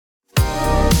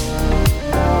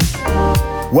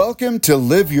Welcome to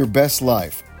Live Your Best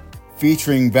Life,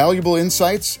 featuring valuable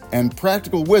insights and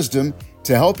practical wisdom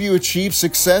to help you achieve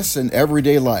success in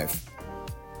everyday life.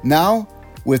 Now,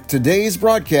 with today's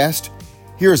broadcast,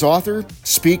 here's author,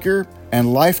 speaker,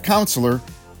 and life counselor,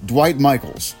 Dwight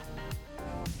Michaels.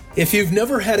 If you've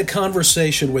never had a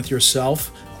conversation with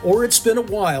yourself, or it's been a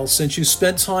while since you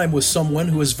spent time with someone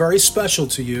who is very special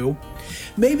to you,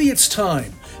 maybe it's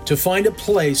time to find a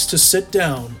place to sit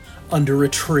down under a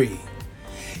tree.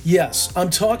 Yes,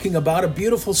 I'm talking about a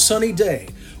beautiful sunny day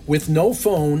with no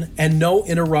phone and no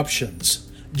interruptions.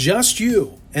 Just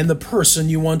you and the person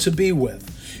you want to be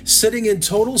with, sitting in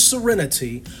total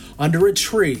serenity under a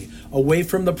tree away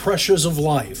from the pressures of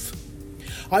life.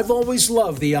 I've always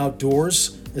loved the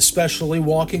outdoors, especially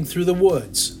walking through the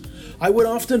woods. I would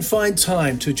often find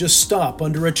time to just stop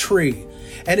under a tree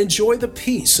and enjoy the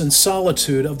peace and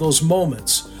solitude of those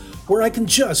moments where I can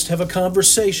just have a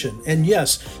conversation, and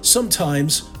yes,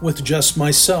 sometimes with just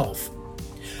myself.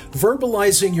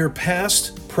 Verbalizing your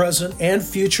past, present, and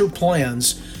future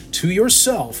plans to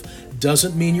yourself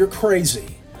doesn't mean you're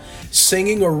crazy.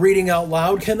 Singing or reading out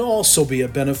loud can also be a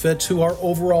benefit to our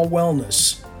overall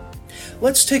wellness.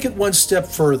 Let's take it one step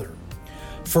further.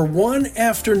 For one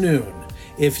afternoon,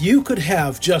 if you could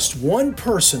have just one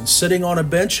person sitting on a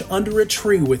bench under a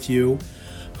tree with you,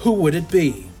 who would it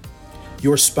be?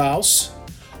 Your spouse?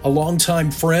 A longtime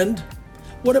friend?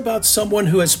 What about someone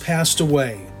who has passed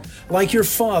away, like your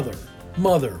father,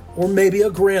 mother, or maybe a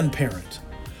grandparent?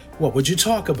 What would you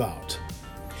talk about?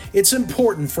 It's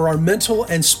important for our mental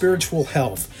and spiritual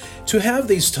health to have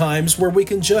these times where we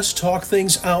can just talk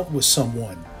things out with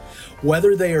someone,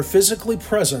 whether they are physically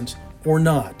present or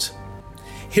not.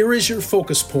 Here is your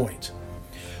focus point.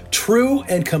 True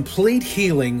and complete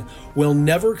healing will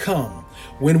never come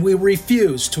when we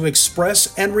refuse to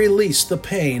express and release the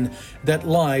pain that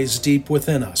lies deep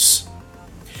within us.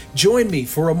 Join me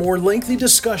for a more lengthy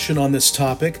discussion on this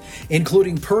topic,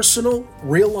 including personal,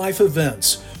 real-life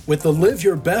events with the Live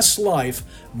Your Best Life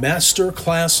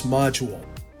Masterclass module.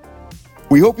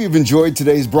 We hope you've enjoyed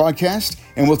today's broadcast,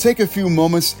 and we'll take a few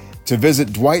moments to visit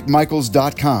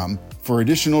dwightmichaels.com for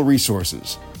additional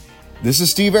resources. This is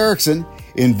Steve Erickson,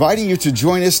 inviting you to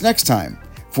join us next time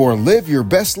for Live Your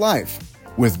Best Life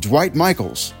with Dwight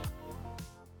Michaels.